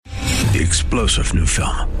The explosive new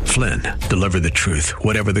film, Flynn, deliver the truth,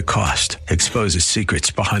 whatever the cost, exposes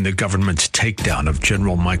secrets behind the government's takedown of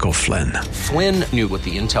General Michael Flynn. Flynn knew what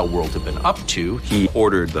the intel world had been up to. He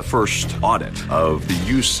ordered the first audit of the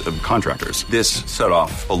use of contractors. This set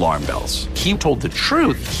off alarm bells. He told the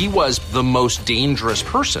truth. He was the most dangerous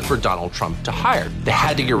person for Donald Trump to hire. They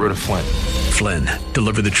had to get rid of Flynn. Flynn,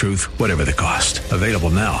 deliver the truth, whatever the cost. Available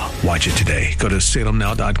now. Watch it today. Go to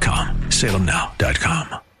salemnow.com.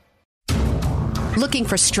 salemnow.com. Looking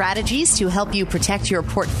for strategies to help you protect your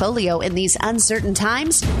portfolio in these uncertain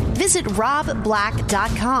times? Visit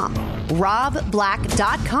robblack.com.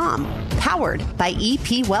 robblack.com, powered by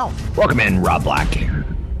EP Wealth. Welcome in, Rob Black.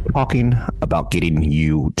 Talking about getting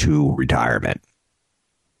you to retirement.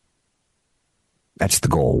 That's the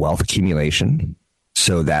goal, wealth accumulation,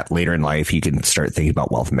 so that later in life you can start thinking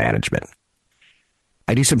about wealth management.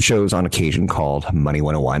 I do some shows on occasion called Money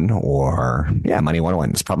 101 Money 101.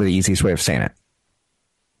 It's probably the easiest way of saying it.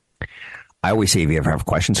 I always say if you ever have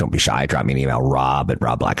questions, don't be shy. Drop me an email,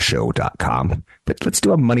 rob@robblackshow.com. But let's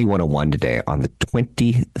do a Money 101 today on the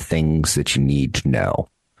 20 things that you need to know.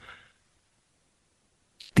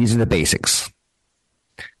 These are the basics.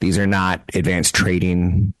 These are not advanced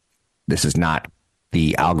trading. This is not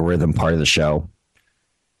the algorithm part of the show.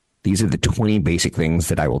 These are the 20 basic things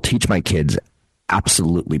that I will teach my kids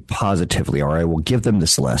absolutely positively, or I will give them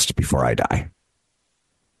this list before I die.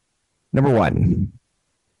 Number one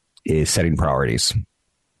is setting priorities.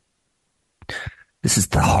 This is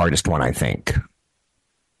the hardest one, I think.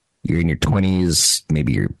 You're in your 20s,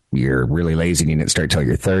 maybe you're really lazy and you didn't start till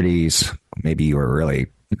your 30s. Maybe you were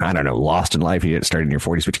really, lost in life. You didn't start in your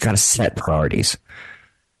 40s, but you got to set priorities.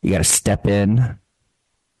 You got to step in.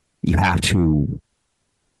 You have to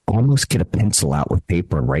almost get a pencil out with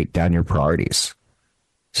paper and write down your priorities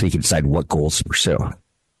so you can decide what goals to pursue.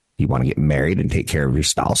 You want to get married and take care of your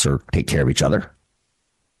spouse or take care of each other?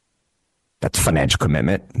 That's a financial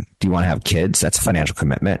commitment. Do you want to have kids? That's a financial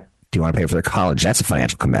commitment. Do you want to pay for their college? That's a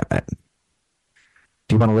financial commitment.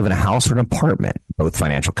 Do you want to live in a house or an apartment? Both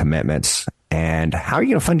financial commitments. And how are you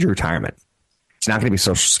going to fund your retirement? It's not going to be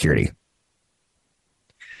Social Security.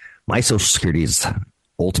 My Social Security is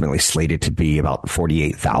ultimately slated to be about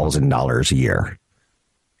 $48,000 a year.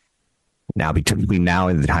 Now, between now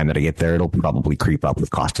and the time that I get there, it'll probably creep up with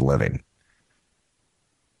cost of living.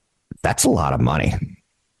 That's a lot of money.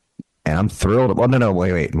 And I'm thrilled. Well, no,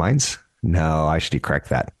 wait. No, I should correct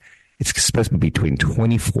that. It's supposed to be between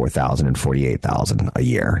 $24,000 and $48,000 a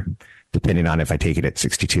year, depending on if I take it at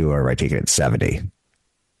 62 or if I take it at 70.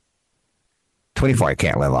 24, I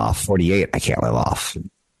can't live off. 48, I can't live off.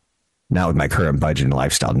 Not with my current budget and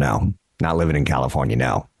lifestyle, no. Not living in California,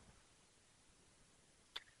 no.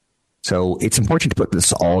 So it's important to put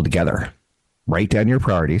this all together. Write down your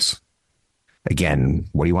priorities. Again,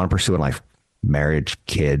 what do you want to pursue in life? Marriage,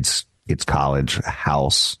 kids, college, a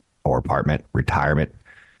house or apartment, retirement,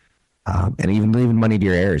 and even leaving money to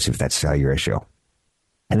your heirs if that's your issue.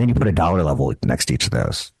 And then you put a dollar level next to each of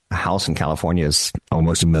those. A house in California is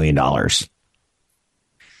almost $1 million. A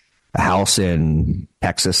house in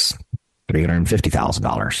Texas,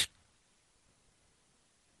 $350,000.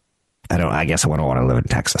 I guess I wouldn't want to live in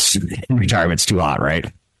Texas. Retirement's too hot,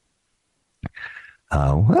 right?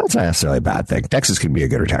 Well, that's not necessarily a bad thing. Texas can be a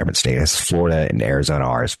good retirement state, as Florida and Arizona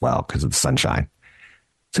are as well because of the sunshine.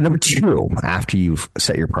 So number two, after you've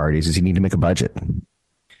set your priorities, is you need to make a budget.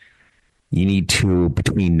 You need to,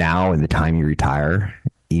 between now and the time you retire,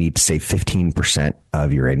 you need to save 15%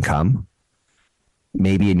 of your income.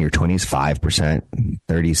 Maybe in your 20s, 5%,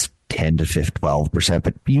 30s, 10 to 12%,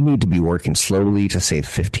 but you need to be working slowly to save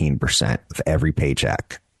 15% of every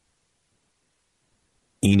paycheck.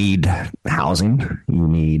 You need housing, you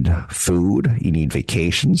need food, you need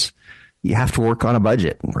vacations. You have to work on a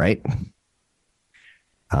budget, right?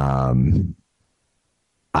 I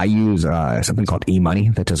use something called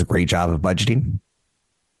eMoney that does a great job of budgeting.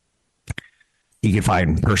 You can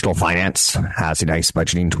find Personal Finance has a nice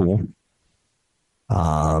budgeting tool.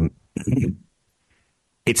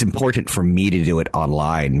 It's important for me to do it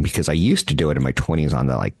online because I used to do it in my 20s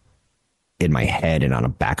on in my head and on the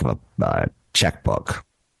back of a checkbook.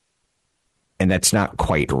 And that's not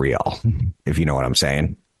quite real, if you know what I'm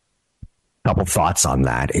saying. A couple thoughts on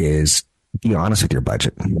that is be honest with your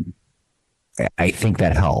budget. I think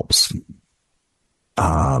that helps.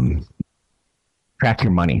 Track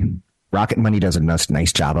your money. Rocket Money does a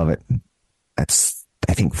nice job of it. That's,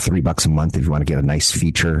 I think, $3 a month if you want to get a nice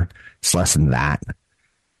feature. It's less than that.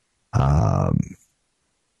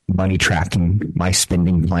 Money tracking, My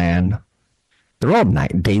Spending Plan. They're all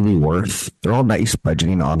Daily Worth. They're all nice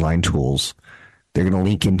budgeting online tools They're going to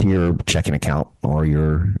link into your checking account or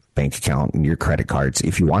your bank account and your credit cards.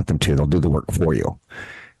 If you want them to, they'll do the work for you.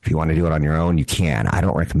 If you want to do it on your own, you can. I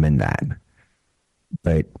don't recommend that.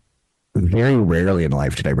 But very rarely in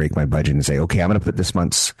life did I break my budget and say, okay, I'm going to put this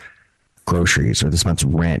month's groceries or this month's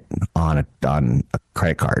rent on a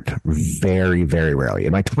credit card. Very, very rarely.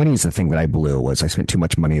 In my 20s, the thing that I blew was I spent too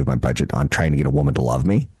much money of my budget on trying to get a woman to love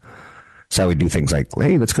me. So I would do things like,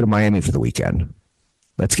 hey, let's go to Miami for the weekend.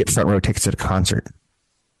 Let's get front row tickets at a concert.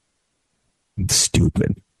 It's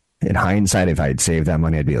stupid. In hindsight, if I had saved that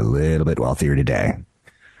money, I'd be a little bit wealthier today.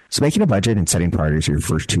 So making a budget and setting priorities are your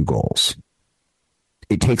first two goals.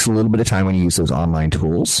 It takes a little bit of time when you use those online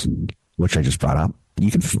tools, which I just brought up.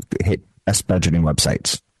 You can hit best budgeting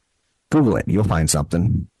websites. Google it. You'll find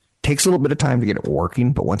something. Takes a little bit of time to get it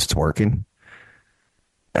working, but once it's working,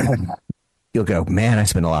 you'll go, man, I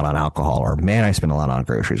spend a lot on alcohol, or man, I spend a lot on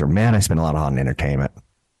groceries, or man, I spend a lot on entertainment.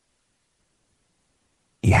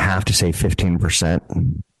 You have to save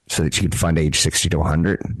 15% so that you can fund age 60 to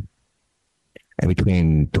 100. And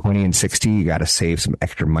between 20 and 60, you got to save some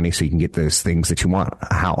extra money so you can get those things that you want.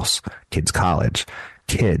 A house, kids' college,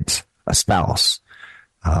 kids, a spouse.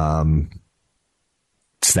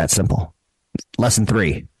 It's that simple. Lesson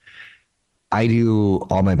 3. I do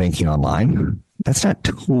all my banking online. That's not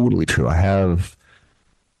totally true. I have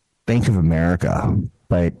Bank of America,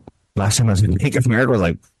 but last time I was in Bank of America was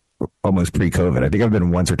like almost pre-COVID. I think I've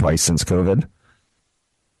been once or twice since COVID,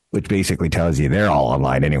 which basically tells you they're all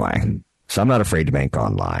online anyway. So I'm not afraid to bank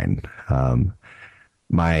online.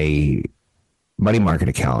 My money market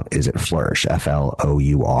account is at Flourish,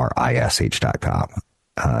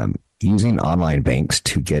 FLOURISH.com. Using online banks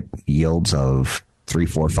to get yields of 3,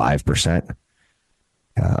 4, 5%.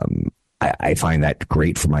 I find that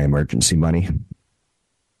great for my emergency money.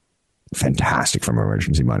 Fantastic for my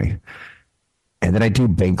emergency money. And then I do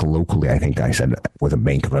bank locally. I think I said with a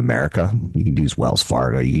Bank of America. You can use Wells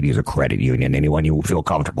Fargo. You can use a credit union, anyone you feel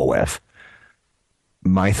comfortable with.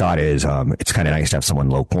 My thought is it's kind of nice to have someone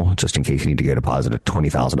local just in case you need to go deposit a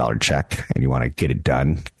 $20,000 check and you want to get it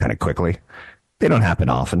done kind of quickly. They don't happen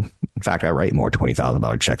often. In fact, I write more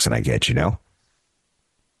 $20,000 checks than I get, you know.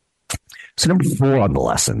 So number 4 on the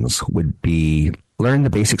lessons would be learn the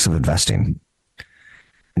basics of investing.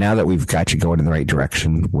 Now that we've got you going in the right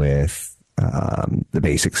direction with the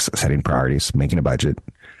basics, setting priorities, making a budget,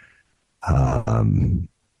 getting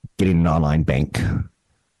an online bank.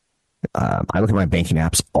 I look at my banking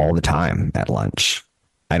apps all the time at lunch.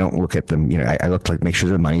 I don't look at them, I look like make sure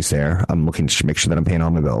the money's there. I'm looking to make sure that I'm paying all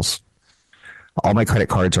my bills. All my credit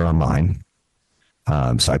cards are online.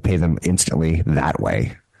 So I pay them instantly that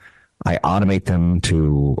way. I automate them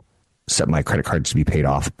to set my credit cards to be paid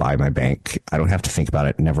off by my bank. I don't have to think about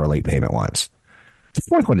it. Never a late payment once. The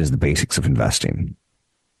 4th one is the basics of investing.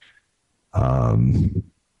 Everything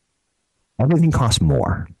costs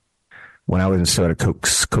more. When I was in soda,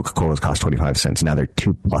 Coca-Cola's cost 25 cents. Now they're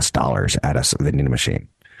 $2+ at a vending machine.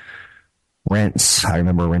 Rents. I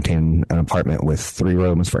remember renting an apartment with 3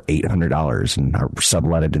 rooms for $800 and I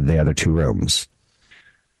subletted the other 2 rooms.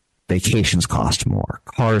 Vacations cost more.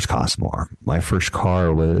 Cars cost more. My first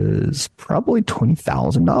car was probably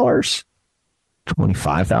 $20,000,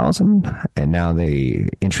 $25,000, and now the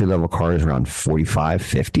entry level car is around $45,000,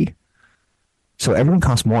 $50,000. So everyone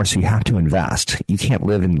costs more, so you have to invest. You can't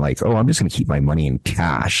live in like, I'm just going to keep my money in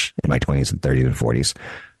cash in my 20s and 30s and 40s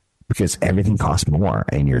because everything costs more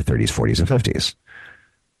in your 30s, 40s, and 50s.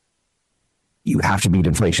 You have to beat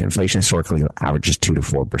inflation. Inflation historically averages 2 to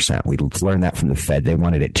 4%. We learned that from the Fed. They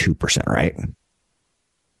wanted it 2%, right?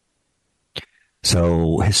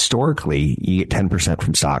 So historically, you get 10%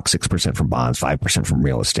 from stocks, 6% from bonds, 5% from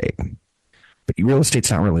real estate. But real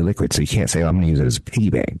estate's not really liquid, so you can't say, I'm going to use it as a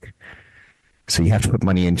piggy bank. So you have to put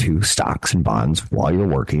money into stocks and bonds while you're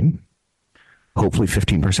working. Hopefully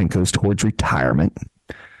 15% goes towards retirement.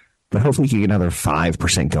 But hopefully you get another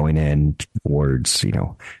 5% going in towards,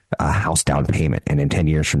 a house down payment. And in 10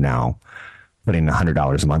 years from now, putting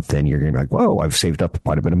 $100 a month in, you're going to be like, whoa, I've saved up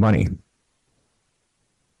quite a bit of money.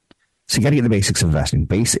 So you got to get the basics of investing.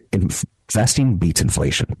 Investing beats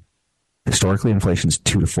inflation. Historically, inflation is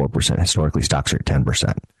 2 to 4%. Historically, stocks are at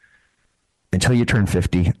 10%. Until you turn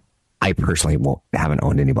 50, I personally haven't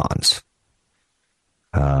owned any bonds.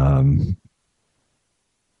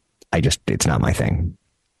 It's not my thing.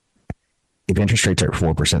 If interest rates are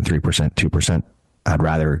 4%, 3%, 2%, I'd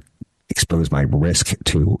rather expose my risk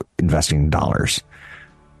to investing in dollars.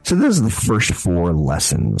 So those are the first 4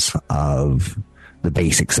 lessons of the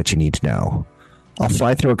basics that you need to know. I'll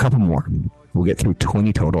fly through a couple more. We'll get through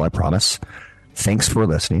 20 total, I promise. Thanks for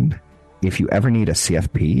listening. If you ever need a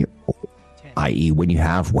CFP, i.e. when you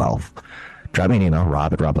have wealth, Drop me an email,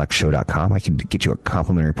 rob@robblackshow.com. I can get you a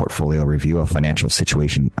complimentary portfolio review, a financial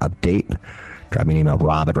situation update. Drop me an email,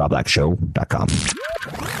 rob@robblackshow.com.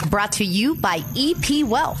 Brought to you by EP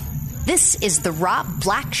Wealth. This is the Rob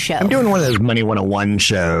Black Show. I'm doing one of those Money 101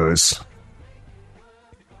 shows.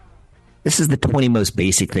 This is the 20 most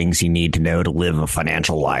basic things you need to know to live a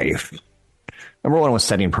financial life. Number one was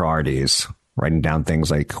setting priorities, writing down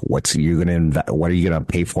things like what are you going to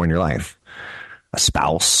pay for in your life? A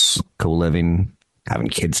spouse, co-living, having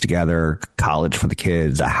kids together, college for the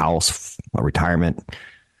kids, a house, a retirement.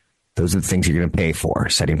 Those are the things you're going to pay for,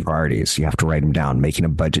 setting priorities. You have to write them down, making a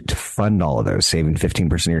budget to fund all of those, saving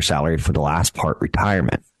 15% of your salary for the last part,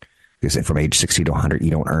 retirement. Because from age 60 to 100,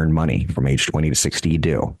 you don't earn money. From age 20 to 60, you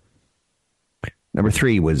do. Number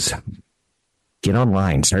 3 was get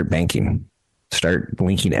online, start banking, start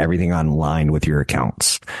linking everything online with your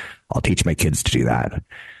accounts. I'll teach my kids to do that.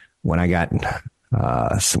 When I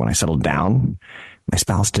settled down, my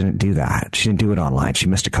spouse didn't do that. She didn't do it online. She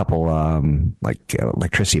missed a couple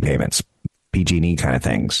electricity payments, PG&E kind of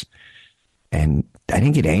things. And I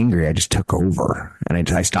didn't get angry. I just took over, and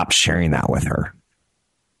I stopped sharing that with her.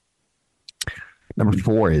 Number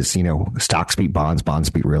 4 is, stocks beat bonds, bonds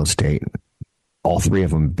beat real estate. All 3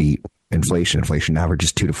 of them beat inflation. Inflation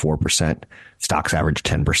averages 2 to 4%. Stocks average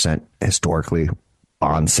 10% historically,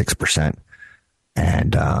 bonds 6%,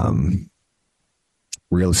 and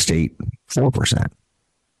real estate 4%.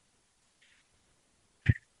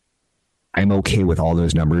 I'm okay with all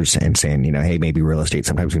those numbers and saying, hey, maybe real estate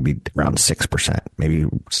sometimes going to be around 6%. Maybe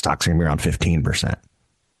stocks are going to be around 15%.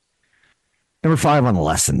 Number 5 on the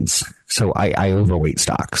lessons. So I overweight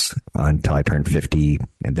stocks until I turn 50.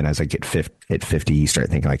 And then as I hit 50, you start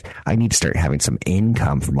thinking like, I need to start having some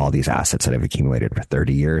income from all these assets that I've accumulated for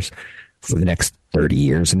 30 years for the next 30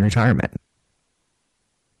 years in retirement.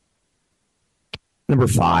 Number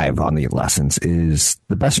 5 on the lessons is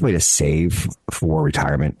the best way to save for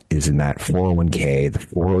retirement is in that 401k, the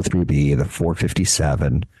 403b, the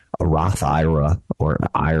 457, a Roth IRA or an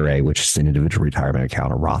IRA, which is an individual retirement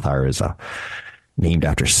account. A Roth IRA is named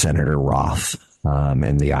after Senator Roth.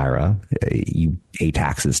 And the IRA, you pay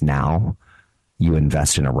taxes now. You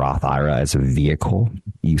invest in a Roth IRA as a vehicle.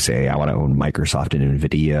 You say, I want to own Microsoft and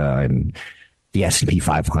NVIDIA and the S&P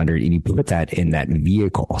 500, and you put that in that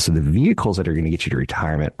vehicle. So the vehicles that are going to get you to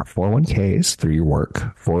retirement are 401ks through your work,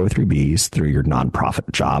 403bs through your nonprofit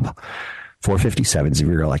job, 457s if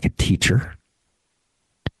you're like a teacher.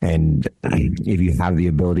 And if you have the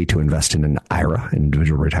ability to invest in an IRA, an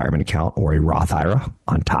individual retirement account, or a Roth IRA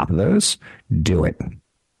on top of those, do it.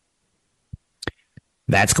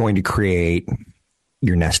 That's going to create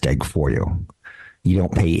your nest egg for you. You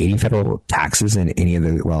don't pay any federal taxes in any of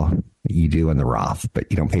the, well, you do in the Roth,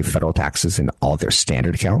 but you don't pay federal taxes in all their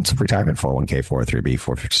standard accounts of retirement, 401k, 403b,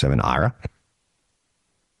 457 IRA.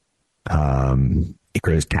 It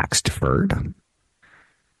grows tax deferred.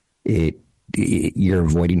 You're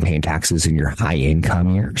avoiding paying taxes in your high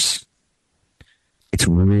income years. It's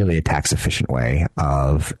really a tax efficient way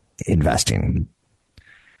of investing.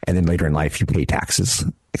 And then later in life, you pay taxes,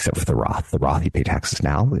 except for the Roth. The Roth, you pay taxes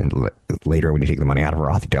now. And later, when you take the money out of a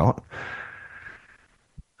Roth, you don't.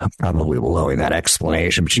 I'm probably blowing that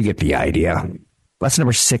explanation, but you get the idea. Lesson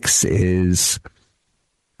number 6 is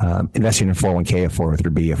investing in 401k, a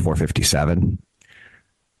 403b, a 457.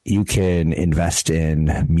 You can invest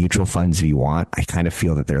in mutual funds if you want. I kind of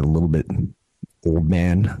feel that they're a little bit old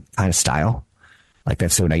man kind of style. Like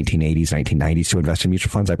that's so 1980s, 1990s to invest in mutual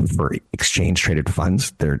funds. I prefer exchange traded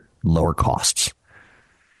funds. They're lower costs.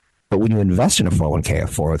 But when you invest in a 401k, a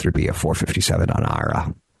 403b, a 457 on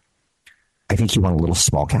IRA, I think you want a little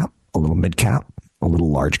small cap, a little mid cap, a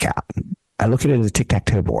little large cap. I look at it as a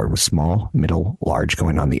tic-tac-toe board with small, middle, large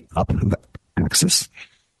going on the up axis.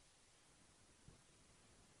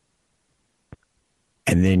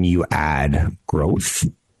 And then you add growth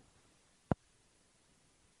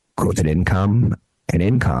and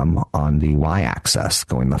income on the y-axis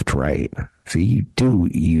going left to right. So you do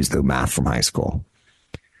use the math from high school.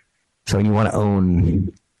 So you want to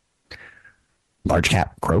own large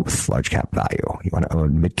cap growth, large cap value. You want to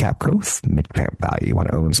own mid cap growth, mid cap value. You want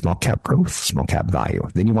to own small cap growth, small cap value.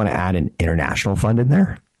 Then you want to add an international fund in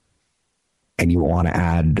there. And you want to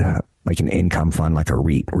add like an income fund, like a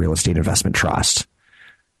REIT, real estate investment trust.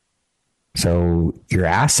 So your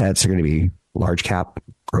assets are going to be large cap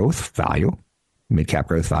growth value, mid cap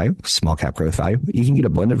growth value, small cap growth value. You can get a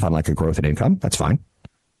blended fund like a growth and income. That's fine.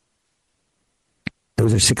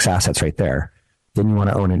 Those are 6 assets right there. Then you want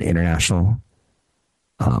to own an international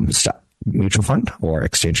mutual fund or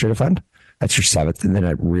exchange traded fund. That's your 7th. And then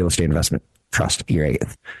a real estate investment trust, your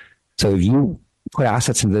 8th. So if you put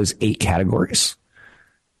assets into those 8 categories,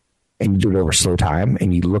 and you do it over slow time,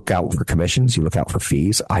 and you look out for commissions, you look out for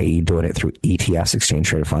fees, i.e. doing it through ETFs, exchange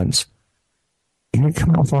traded funds, and you're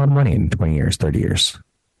coming out with a lot of money in 20 years, 30 years.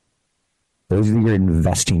 Those are your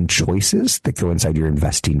investing choices that go inside your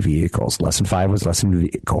investing vehicles. Lesson 5 was lesson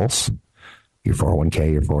vehicles. Your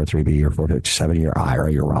 401k, your 403b, your 457, your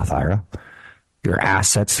IRA, your Roth IRA. Your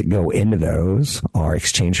assets that go into those are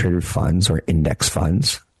exchange traded funds or index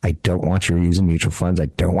funds. I don't want you using mutual funds. I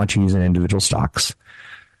don't want you using individual stocks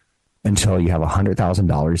until you have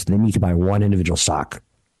 $100,000. Then you can buy one individual stock.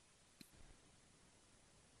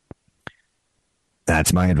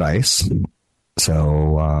 That's my advice.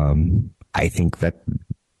 So I think that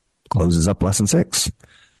closes up lesson 6.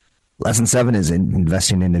 Lesson 7 is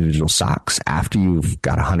investing in individual stocks. After you've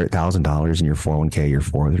got $100,000 in your 401k, your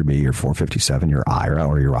 403b, your 457, your IRA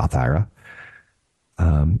or your Roth IRA,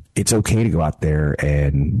 it's okay to go out there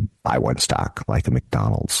and buy one stock like a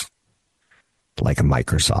McDonald's, like a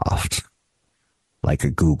Microsoft, like a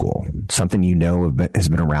Google, something you know has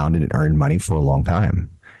been around and earned money for a long time.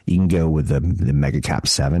 You can go with the mega cap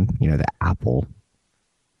 7, the Apple,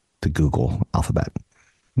 the Google, Alphabet,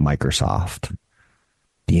 Microsoft,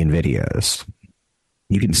 the NVIDIAs.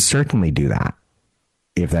 You can certainly do that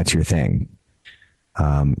if that's your thing.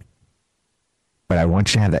 But I want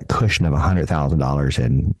you to have that cushion of $100,000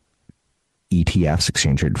 in ETFs,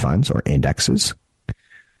 exchange traded funds, or indexes,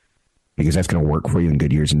 because that's going to work for you in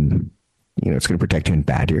good years, and it's going to protect you in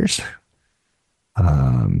bad years.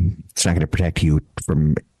 It's not going to protect you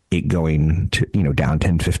from it going to down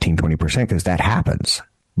 10, 15, 20%, because that happens.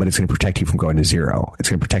 But it's going to protect you from going to zero. It's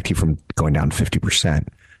going to protect you from going down 50%.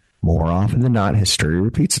 More often than not, history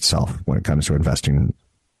repeats itself when it comes to investing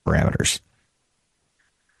parameters.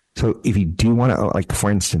 So if you do want to, like,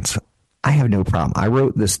 for instance, I have no problem. I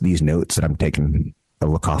wrote these notes that I'm taking a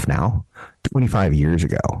look off now 25 years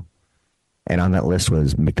ago. And on that list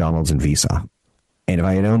was McDonald's and Visa. And if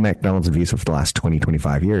I had owned McDonald's and Visa for the last 20,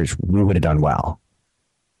 25 years, we would have done well.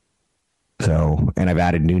 So, and I've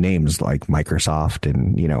added new names like Microsoft,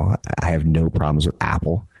 and, I have no problems with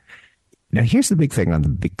Apple. Now, here's the big thing on the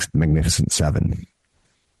big Magnificent 7.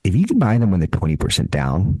 If you can buy them when they're 20%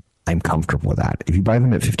 down, I'm comfortable with that. If you buy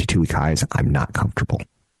them at 52-week highs, I'm not comfortable.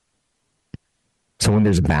 So when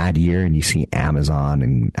there's a bad year and you see Amazon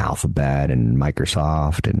and Alphabet and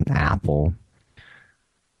Microsoft and Apple,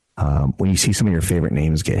 when you see some of your favorite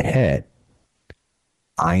names get hit,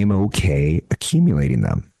 I am okay accumulating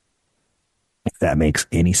them. If that makes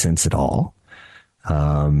any sense at all.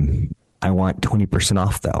 I want 20%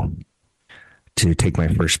 off, though, to take my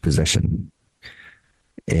first position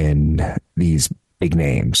in these big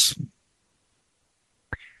names.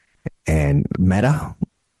 And Meta,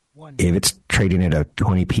 if it's trading at a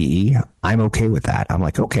 20 PE, I'm okay with that. I'm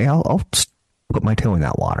like, okay, I'll put my toe in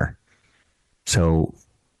that water. So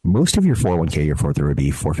most of your 401k, your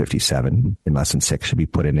 403b, 457 in lesson 6 should be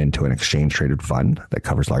put into an exchange traded fund that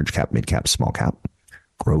covers large cap, mid cap, small cap,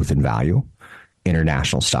 growth and value,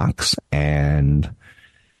 international stocks, and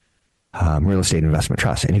real estate investment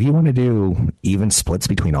trust. And if you want to do even splits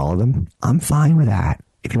between all of them, I'm fine with that.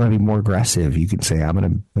 If you want to be more aggressive, you can say, I'm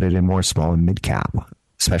going to put it in more small and mid cap,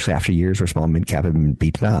 especially after years where small and mid cap have been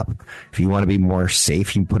beaten up. If you want to be more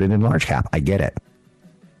safe, you can put it in large cap. I get it.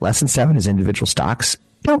 Lesson 7 is individual stocks.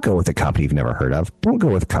 Don't go with a company you've never heard of. Don't go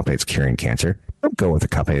with a company that's curing cancer. Don't go with a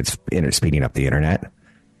company that's speeding up the internet.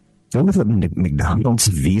 Go with a McDonald's,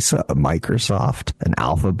 Visa, a Microsoft, an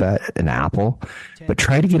Alphabet, an Apple, but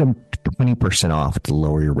try to get them 20% off to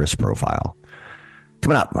lower your risk profile.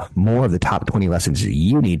 Coming up, more of the top 20 lessons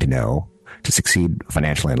you need to know to succeed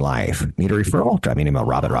financially in life. Need a referral? Drop me an email,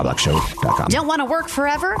 rob@robblackshow.com. Don't want to work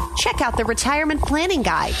forever? Check out the Retirement Planning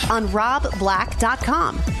Guide on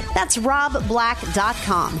robblack.com. That's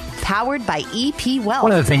robblack.com, powered by EP Wealth.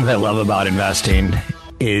 One of the things I love about investing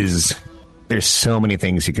is there's so many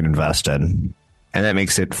things you can invest in, and that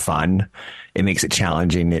makes it fun. It makes it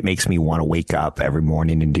challenging. It makes me want to wake up every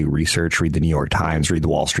morning and do research, read the New York Times, read the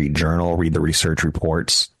Wall Street Journal, read the research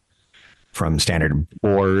reports from Standard &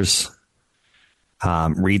 Poor's,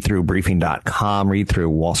 read through briefing.com, read through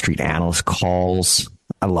Wall Street analyst calls.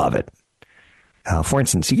 I love it. For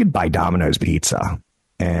instance, you could buy Domino's Pizza,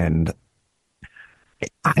 and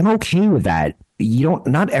I'm okay with that.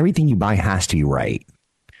 Not everything you buy has to be right.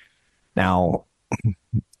 Now,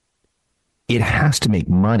 it has to make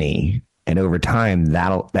money, and over time,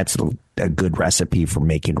 that's a good recipe for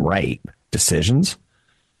making right decisions.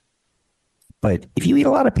 But if you eat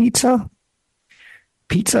a lot of pizza,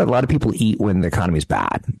 a lot of people eat when the economy is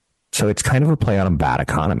bad. So it's kind of a play on a bad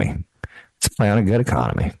economy. It's a play on a good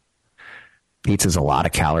economy. Pizza's a lot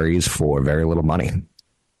of calories for very little money.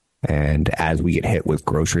 And as we get hit with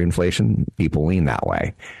grocery inflation, people lean that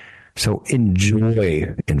way. So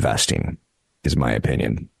enjoy investing, is my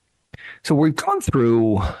opinion. So we've gone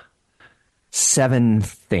through 7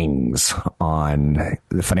 things on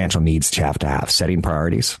the financial needs that you have to have. Setting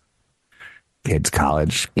priorities, kids,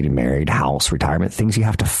 college, getting married, house, retirement, things you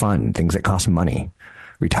have to fund, things that cost money.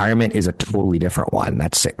 Retirement is a totally different one.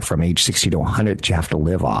 That's it. From age 60 to 100 that you have to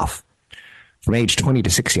live off. From age 20 to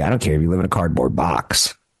 60, I don't care if you live in a cardboard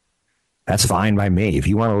box. That's fine by me. If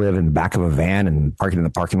you want to live in the back of a van and park it in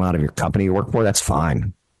the parking lot of your company you work for, that's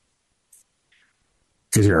fine.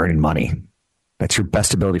 Because you're earning money. That's your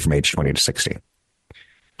best ability from age 20 to 60.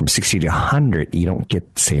 From 60 to 100, you don't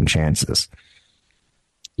get the same chances.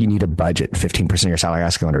 You need a budget. 15% of your salary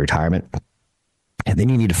has to go into retirement. And then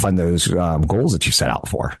you need to fund those goals that you set out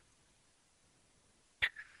for.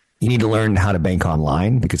 You need to learn how to bank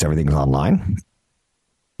online because everything's online.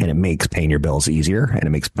 And it makes paying your bills easier and it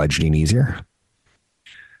makes budgeting easier.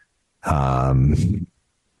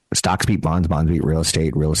 Stocks beat bonds, bonds beat real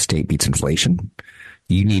estate beats inflation.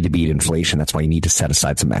 You need to beat inflation. That's why you need to set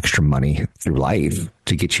aside some extra money through life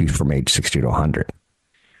to get you from age 60 to 100.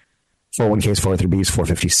 401ks, 403bs,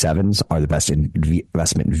 457s are the best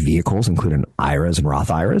investment vehicles, including IRAs and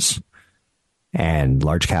Roth IRAs. And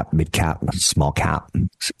large cap, mid cap, small cap,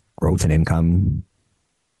 growth and income.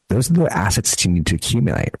 Those are the assets that you need to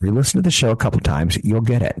accumulate. If you listen to the show a couple times, you'll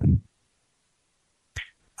get it.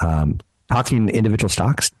 Talking individual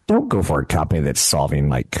stocks, don't go for a company that's solving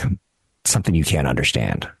like something you can't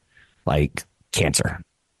understand, like cancer.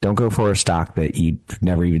 Don't go for a stock that you've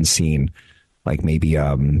never even seen, like maybe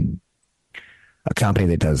a company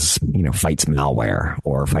that does, fights malware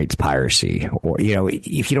or fights piracy, or,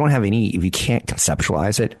 if you don't have if you can't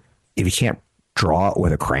conceptualize it, if you can't draw it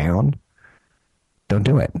with a crayon, don't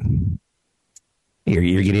do it.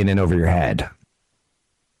 You're getting in over your head.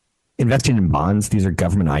 Investing in bonds, these are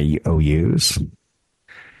government IOUs.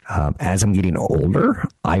 As I'm getting older,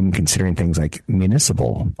 I'm considering things like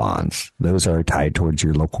municipal bonds. Those are tied towards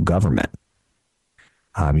your local government.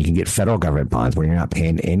 You can get federal government bonds where you're not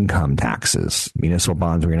paying income taxes. Municipal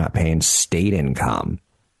bonds where you're not paying state income.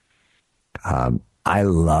 I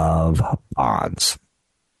love bonds.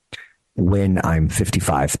 When I'm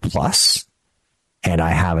 55 plus and I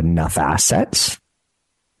have enough assets,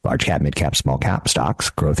 large cap, mid cap, small cap stocks,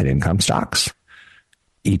 growth and income stocks,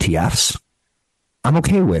 ETFs, I'm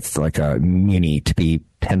okay with like a muni to be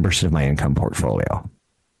 10% of my income portfolio.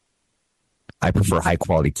 I prefer high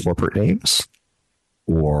quality corporate names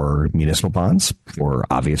or municipal bonds for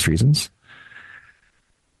obvious reasons.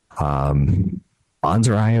 Bonds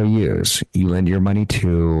are IOUs. You lend your money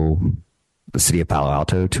to the city of Palo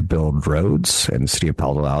Alto to build roads, and the city of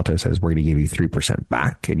Palo Alto says, we're going to give you 3%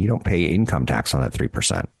 back, and you don't pay income tax on that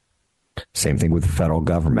 3%. Same thing with the federal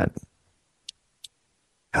government.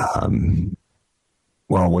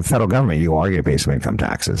 Well, with federal government, you are going to pay some income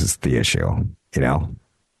taxes. Is the issue,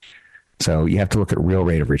 So you have to look at real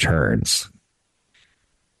rate of returns.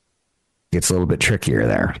 Gets a little bit trickier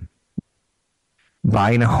there.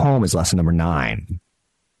 Buying a home is lesson number 9.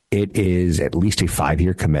 It is at least a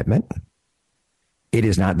 5-year commitment. It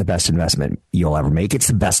is not the best investment you'll ever make. It's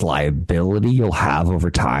the best liability you'll have over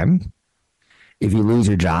time. If you lose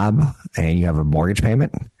your job and you have a mortgage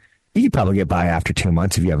payment, you can probably get by after 2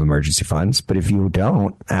 months if you have emergency funds. But if you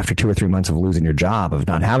don't, after 2 or 3 months of losing your job, of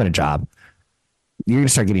not having a job, you're going to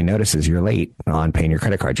start getting notices. You're late on paying your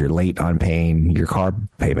credit cards. You're late on paying your car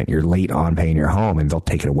payment. You're late on paying your home, and they'll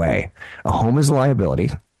take it away. A home is a liability.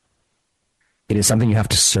 It is something you have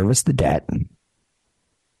to service the debt.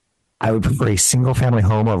 I would prefer a single-family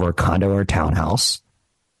home over a condo or a townhouse,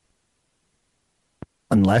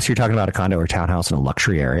 unless you're talking about a condo or townhouse in a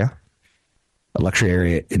luxury area. A luxury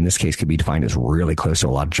area, in this case, could be defined as really close to a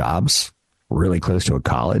lot of jobs, really close to a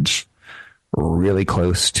college, really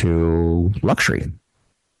close to luxury,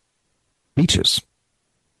 beaches.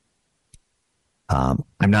 I'm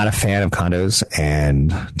not a fan of condos and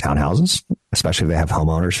townhouses, especially if they have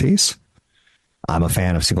homeowners fees. I'm a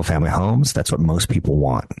fan of single-family homes. That's what most people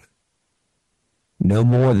want. No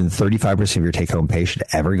more than 35% of your take-home pay should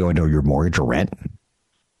ever go into your mortgage or rent.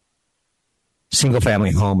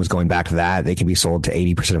 Single-family homes, going back to that, they can be sold to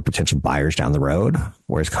 80% of potential buyers down the road,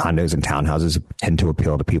 whereas condos and townhouses tend to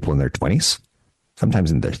appeal to people in their 20s,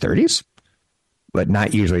 sometimes in their 30s, but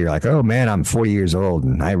not usually. You're like, oh, man, I'm 40 years old,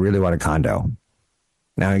 and I really want a condo.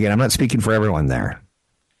 Now, again, I'm not speaking for everyone there.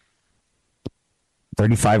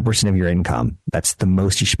 35% of your income, that's the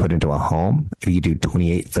most you should put into a home. If you do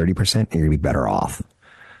 28, 30%, you're going to be better off.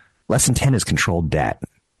 Less than 10 is controlled debt.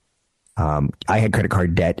 I had credit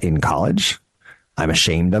card debt in college. I'm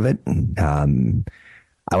ashamed of it.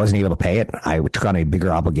 I wasn't able to pay it. I took on a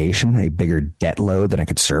bigger obligation, a bigger debt load than I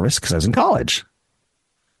could service because I was in college.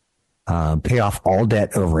 Pay off all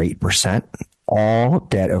debt over 8%. All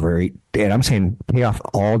debt over 8%. And I'm saying pay off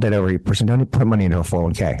all debt over 8%. Don't put money into a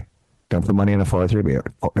 401k. Don't put money in a 403b.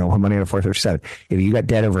 Don't put money in a 437. If you got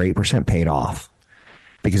debt over 8%, pay it off.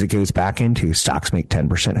 Because it goes back into stocks make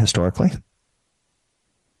 10% historically,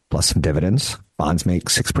 plus some dividends. Bonds make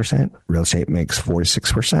 6%. Real estate makes 4 to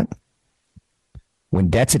 6%. When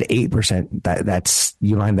debt's at 8%, that's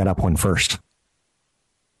you line that up one first.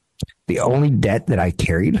 The only debt that I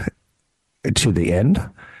carried to the end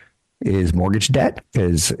is mortgage debt,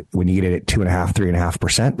 because when you get it at 2.5%,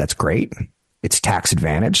 3.5%, that's great. It's tax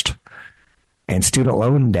advantaged. And student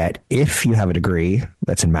loan debt, if you have a degree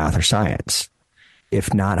that's in math or science.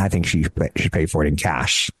 If not, I think you should pay for it in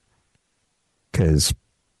cash, because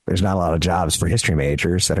there's not a lot of jobs for history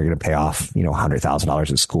majors that are going to pay off, $100,000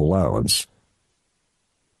 in school loans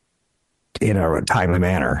in a timely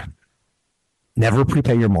manner. Never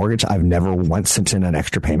prepay your mortgage. I've never once sent in an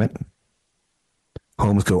extra payment.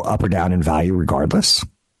 Homes go up or down in value regardless.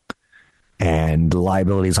 And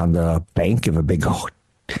liabilities on the bank, if a big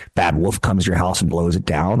bad wolf comes to your house and blows it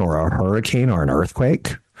down, or a hurricane or an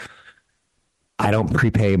earthquake, I don't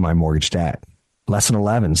prepay my mortgage debt. Lesson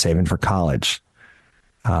 11, saving for college.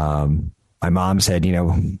 My mom said,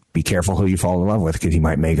 be careful who you fall in love with, because you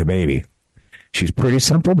might make a baby. She's pretty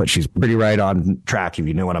simple, but she's pretty right on track, if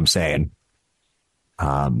you know what I'm saying.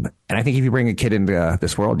 And I think if you bring a kid into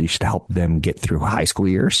this world, you should help them get through high school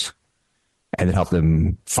years and then help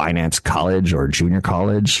them finance college or junior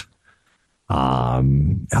college.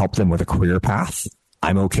 Help them with a career path.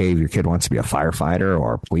 I'm okay if your kid wants to be a firefighter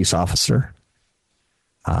or a police officer.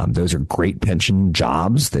 Those are great pension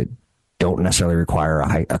jobs that don't necessarily require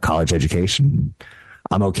a college education.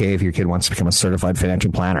 I'm okay if your kid wants to become a certified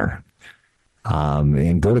financial planner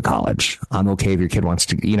and go to college. I'm okay if your kid wants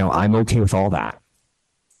to, I'm okay with all that.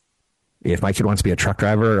 If my kid wants to be a truck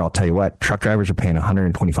driver, I'll tell you what, truck drivers are paying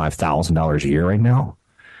 $125,000 a year right now.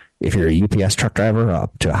 If you're a UPS truck driver,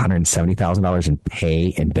 up to $170,000 in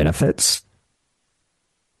pay and benefits.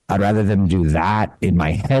 I'd rather them do that in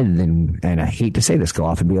my head than, and I hate to say this, go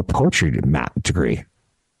off and do a poetry degree.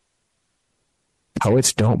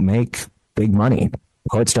 Poets don't make big money.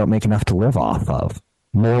 Poets don't make enough to live off of,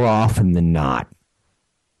 more often than not.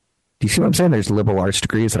 Do you see what I'm saying? There's liberal arts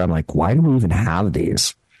degrees that I'm like, why do we even have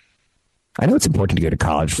these? I know it's important to go to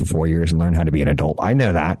college for 4 years and learn how to be an adult. I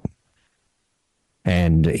know that.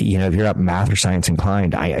 And, if you're up math or science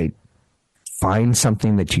inclined, I find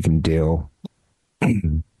something that you can do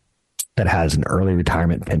that has an early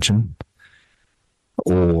retirement pension,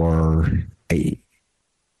 or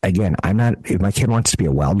again, if my kid wants to be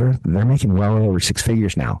a welder, they're making well over 6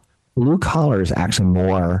 figures now. Blue collar is actually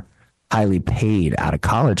more highly paid out of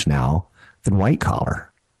college now than white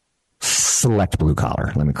collar. Select blue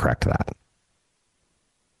collar. Let me correct that.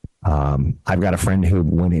 I've got a friend who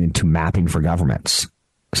went into mapping for governments.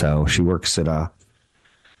 So she works at a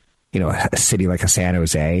city like a San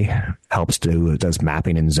Jose, does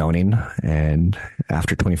mapping and zoning. And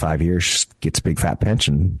after 25 years, gets a big fat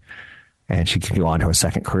pension, and she can go on to a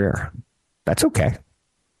second career. That's okay.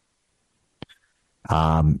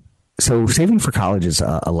 So saving for college is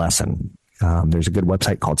a lesson. There's a good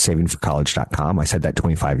website called savingforcollege.com. I said that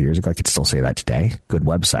 25 years ago. I could still say that today. Good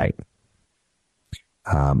website.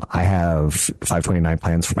 I have 529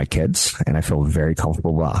 plans for my kids, and I feel very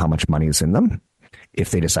comfortable about how much money is in them. If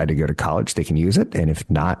they decide to go to college, they can use it. And if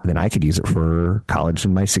not, then I could use it for college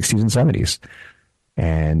in my 60s and 70s.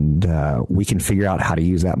 And we can figure out how to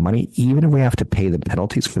use that money. Even if we have to pay the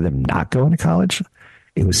penalties for them not going to college,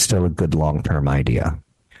 it was still a good long-term idea,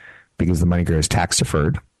 because the money grows tax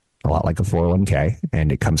deferred, a lot like a 401k,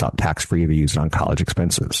 and it comes out tax-free if you use it on college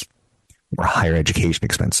expenses or higher education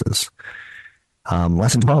expenses.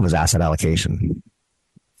 Lesson 12 is asset allocation.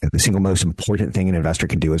 The single most important thing an investor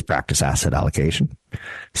can do is practice asset allocation.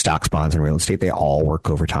 Stocks, bonds, and real estate, they all work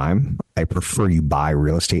over time. I prefer you buy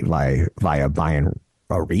real estate via buying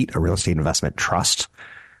a REIT, a real estate investment trust.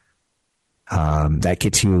 That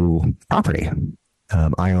gets you property.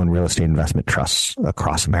 I own real estate investment trusts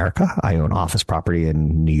across America. I own office property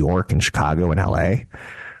in New York and Chicago and LA.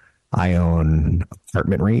 I own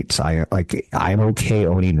apartment REITs. I'm okay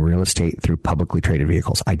owning real estate through publicly traded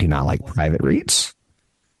vehicles. I do not like private REITs.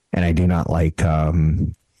 And I do not like,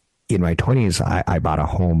 in my 20s, I bought a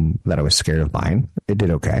home that I was scared of buying. It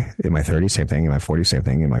did okay. In my 30s, same thing. In my 40s, same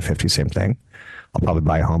thing. In my 50s, same thing. I'll probably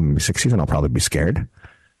buy a home in my 60s and I'll probably be scared.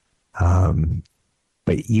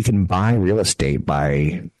 But you can buy real estate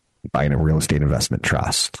by buying a real estate investment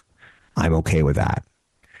trust. I'm okay with that.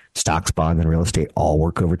 Stocks, bonds, and real estate all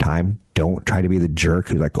work over time. Don't try to be the jerk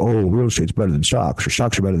who's like, oh, real estate's better than stocks, or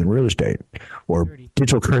stocks are better than real estate, or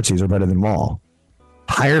digital currencies are better than them all.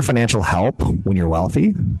 Hire financial help when you're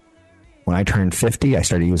wealthy. When I turned 50, I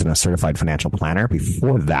started using a certified financial planner.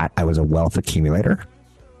 Before that, I was a wealth accumulator.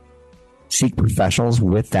 Seek professionals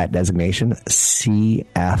with that designation,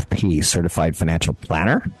 CFP, Certified Financial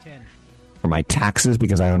Planner. For my taxes,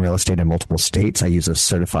 because I own real estate in multiple states, I use a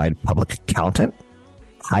certified public accountant.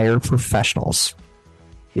 Hire professionals.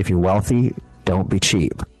 If you're wealthy, don't be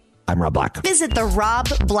cheap. I'm Rob Black. Visit The Rob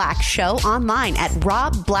Black Show online at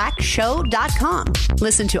robblackshow.com.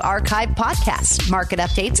 Listen to archived podcasts, market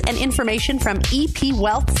updates, and information from EP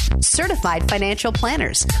Wealth certified financial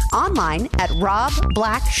planners online at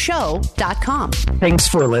robblackshow.com. Thanks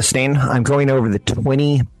for listening. I'm going over the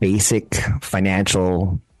 20 basic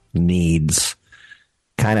financial needs,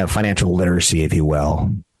 kind of financial literacy, if you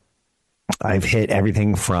will. I've hit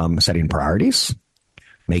everything from setting priorities,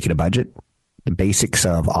 making a budget, the basics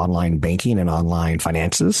of online banking and online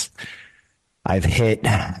finances. I've hit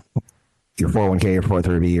your 401k, your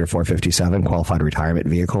 403b, your 457 qualified retirement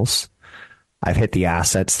vehicles. I've hit the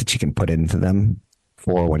assets that you can put into them,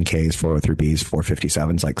 401ks, 403bs,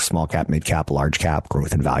 457s, like small cap, mid cap, large cap,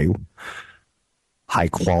 growth and value, high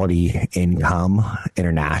quality income,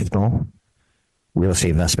 international, real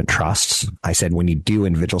estate investment trusts. I said when you do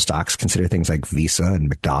individual stocks, consider things like Visa and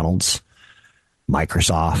McDonald's,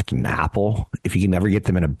 Microsoft and Apple. If you can never get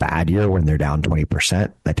them in a bad year when they're down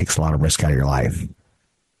 20%, that takes a lot of risk out of your life.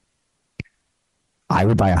 I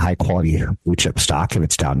would buy a high quality blue chip stock if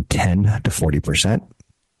it's down 10 to 40%.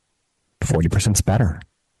 40% is better.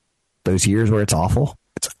 Those years where it's awful,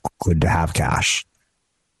 it's good to have cash.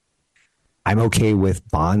 I'm okay with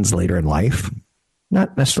bonds later in life,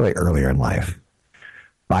 not necessarily earlier in life.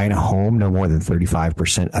 Buying a home, no more than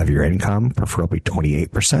 35% of your income, preferably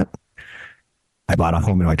 28%. I bought a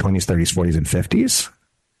home in my 20s, 30s, 40s, and 50s.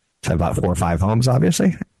 So I bought 4 or 5 homes,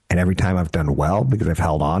 obviously. And every time I've done well because I've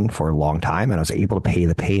held on for a long time and I was able to pay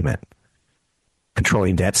the payment.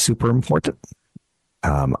 Controlling debt's super important.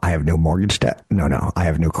 I have no mortgage debt. No. I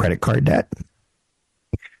have no credit card debt.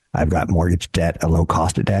 I've got mortgage debt, a low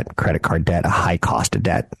cost of debt, credit card debt, a high cost of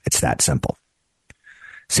debt. It's that simple.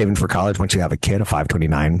 Saving for college, once you have a kid, a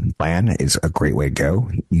 529 plan is a great way to go.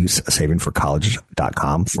 Use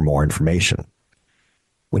savingforcollege.com for more information.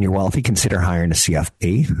 When you're wealthy, consider hiring a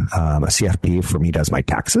CFP. A CFP for me does my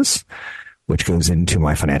taxes, which goes into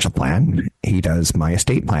my financial plan. He does my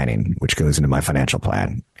estate planning, which goes into my financial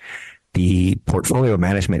plan. The portfolio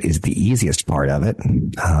management is the easiest part of it.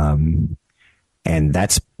 And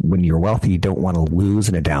that's when you're wealthy, you don't want to lose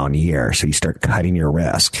in a down year. So you start cutting your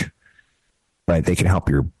risk. But they can help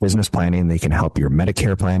your business planning. They can help your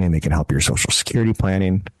Medicare planning. They can help your Social Security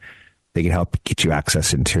planning. They can help get you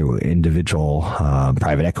access into individual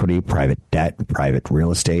private equity, private debt, private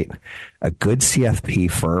real estate. A good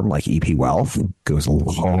CFP firm like EP Wealth goes a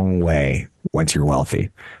long way once you're wealthy.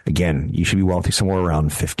 Again, you should be wealthy somewhere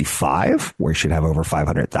around 55, where you should have over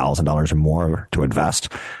 $500,000 or more to invest.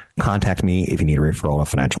 Contact me if you need a referral to a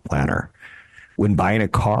financial planner. When buying a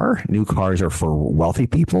car, new cars are for wealthy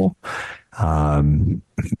people.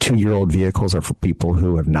 2-year-old vehicles are for people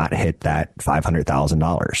who have not hit that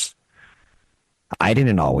 $500,000. I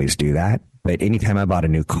didn't always do that, but anytime I bought a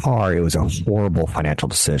new car, it was a horrible financial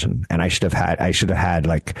decision. And I should have had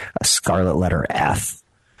like a scarlet letter F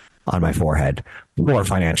on my forehead. Poor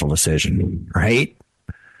financial decision, right?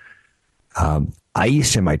 I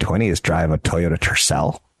used to in my 20s drive a Toyota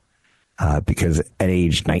Tercel because at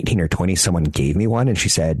age 19 or 20, someone gave me one and she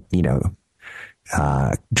said,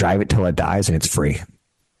 drive it till it dies and it's free.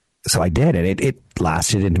 So I did, and it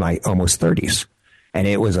lasted into my almost 30s. And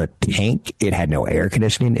it was a tank. It had no air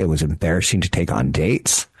conditioning. It was embarrassing to take on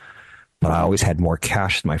dates. But I always had more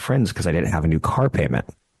cash than my friends because I didn't have a new car payment.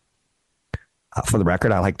 For the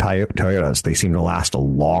record, I like Toyotas. They seem to last a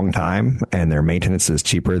long time, and their maintenance is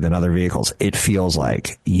cheaper than other vehicles. It feels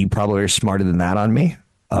like. You probably are smarter than that on me.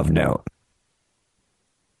 Of note.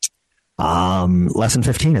 Lesson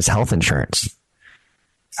 15 is health insurance.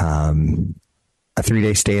 A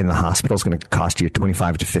 3-day stay in the hospital is going to cost you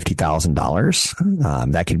 $25,000 to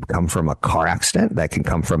 $50,000. That can come from a car accident. That can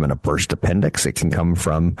come from a burst appendix. It can come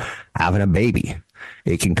from having a baby.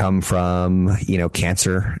 It can come from,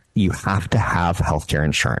 cancer. You have to have healthcare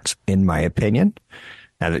insurance, in my opinion.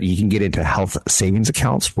 Now that you can get into health savings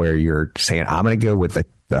accounts where you're saying, I'm going to go with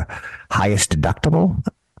the highest deductible.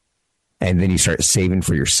 And then you start saving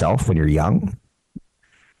for yourself when you're young.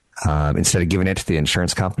 Instead of giving it to the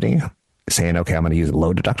insurance company, saying, okay, I'm going to use a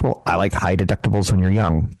low deductible. I like high deductibles when you're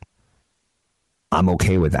young. I'm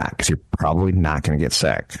okay with that because you're probably not going to get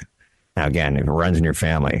sick. Now, again, if it runs in your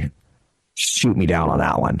family, shoot me down on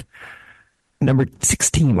that one. Number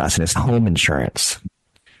 16 lesson is home insurance.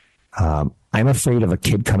 I'm afraid of a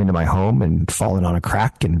kid coming to my home and falling on a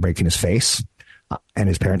crack and breaking his face and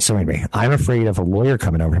his parents suing me. I'm afraid of a lawyer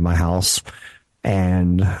coming over to my house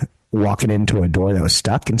and walking into a door that was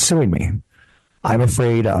stuck and suing me. I'm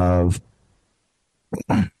afraid of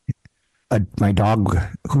my dog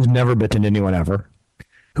who's never bitten anyone ever,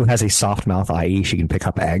 who has a soft mouth, i.e. she can pick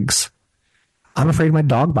up eggs. I'm afraid of my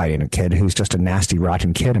dog biting a kid who's just a nasty,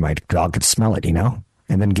 rotten kid, and my dog could smell it, and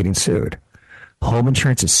then getting sued. Home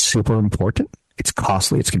insurance is super important. It's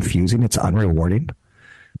costly. It's confusing. It's unrewarding.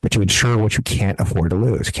 But you insure what you can't afford to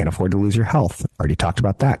lose. You can't afford to lose your health. Already talked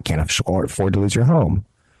about that. Can't afford to lose your home.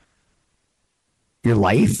 Your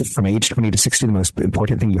life from age 20 to 60, the most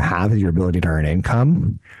important thing you have is your ability to earn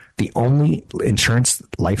income. The only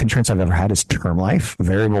life insurance I've ever had is term life.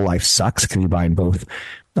 Variable life sucks because you're buying both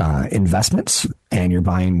investments and you're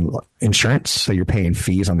buying insurance. So you're paying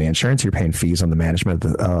fees on the insurance. You're paying fees on the management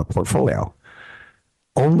of the portfolio.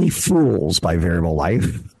 Only fools buy variable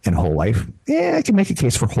life and whole life. Yeah, I can make a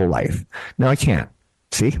case for whole life. No, I can't.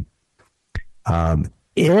 See?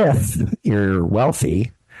 If you're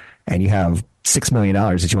wealthy and you have $6 million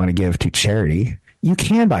that you want to give to charity, you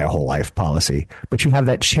can buy a whole life policy, but you have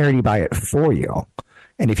that charity buy it for you.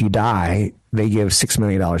 And if you die, they give $6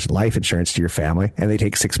 million in life insurance to your family, and they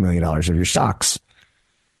take $6 million of your stocks.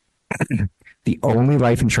 The only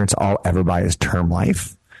life insurance I'll ever buy is term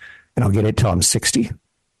life, and I'll get it till I'm 60.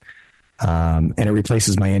 And it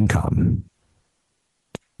replaces my income.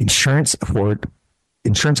 Insurance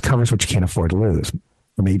covers what you can't afford to lose.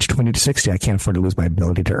 From age 20 to 60, I can't afford to lose my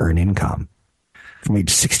ability to earn income. From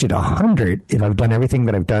age 60 to 100, if I've done everything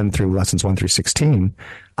that I've done through lessons 1 through 16,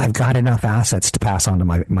 I've got enough assets to pass on to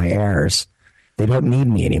my heirs. They don't need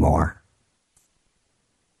me anymore.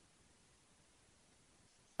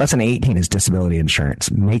 Lesson 18 is disability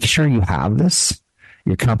insurance. Make sure you have this.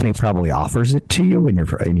 Your company probably offers it to you in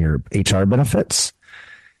your HR benefits.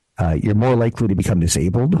 You're more likely to become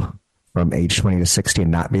disabled from age 20 to 60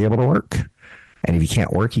 and not be able to work. And if you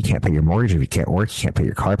can't work, you can't pay your mortgage. If you can't work, you can't pay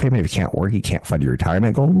your car payment. If you can't work, you can't fund your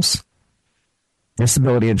retirement goals.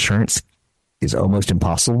 Disability insurance is almost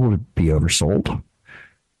impossible to be oversold.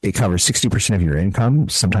 It covers 60% of your income,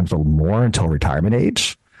 sometimes a little more until retirement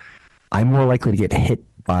age. I'm more likely to get hit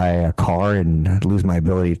by a car and lose my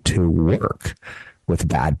ability to work with a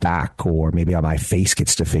bad back, or maybe my face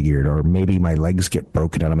gets disfigured, or maybe my legs get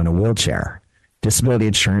broken and I'm in a wheelchair. Disability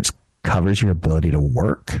insurance covers your ability to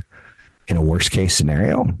work in a worst case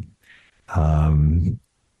scenario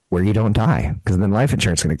where you don't die, because then life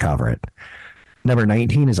insurance is going to cover it. Number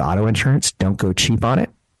 19 is auto insurance. Don't go cheap on it.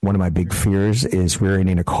 One of my big fears is rearing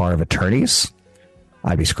in a car of attorneys.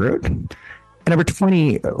 I'd be screwed. And number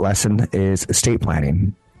 20 lesson is estate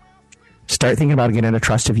planning. Start thinking about getting a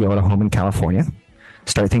trust if you own a home in California.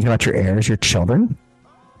 Start thinking about your heirs, your children.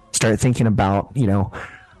 Start thinking about,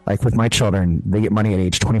 like with my children, they get money at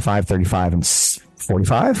age 25, 35, and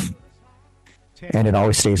 45. And it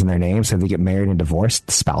always stays in their name. So if they get married and divorced,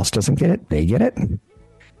 the spouse doesn't get it. They get it.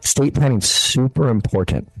 Estate planning is super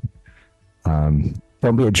important.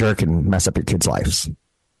 Don't be a jerk and mess up your kids' lives.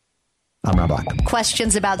 I'm Rob Black.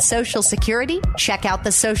 Questions about Social Security? Check out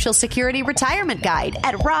the Social Security Retirement Guide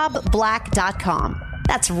at robblack.com.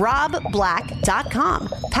 That's robblack.com.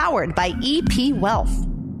 Powered by EP Wealth.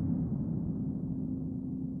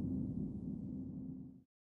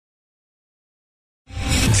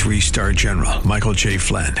 Three-star General Michael J.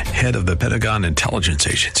 Flynn, head of the Pentagon Intelligence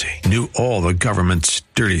Agency, knew all the government's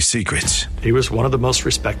dirty secrets. He was one of the most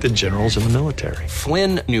respected generals in the military.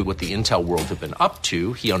 Flynn knew what the intel world had been up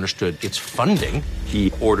to. He understood its funding.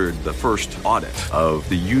 He ordered the first audit of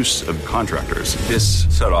the use of contractors. This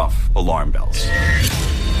set off alarm bells.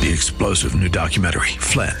 The explosive new documentary,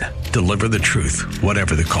 Flynn, Deliver the Truth,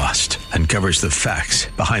 Whatever the Cost, uncovers the facts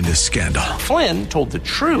behind this scandal. Flynn told the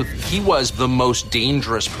truth. He was the most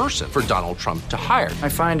dangerous person for Donald Trump to hire. I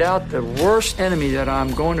find out the worst enemy that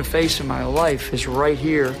I'm going to face in my life is right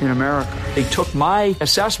here in America. They took my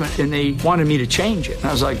assessment and they wanted me to change it. And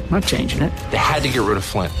I was like, I'm not changing it. They had to get rid of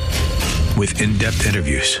Flynn. With in-depth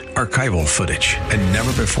interviews, archival footage, and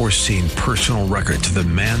never-before-seen personal records of the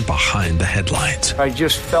man behind the headlines. I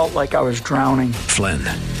just felt like I was drowning. Flynn,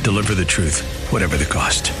 Deliver the Truth, Whatever the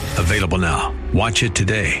Cost. Available now. Watch it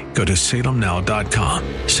today. Go to salemnow.com.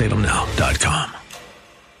 salemnow.com.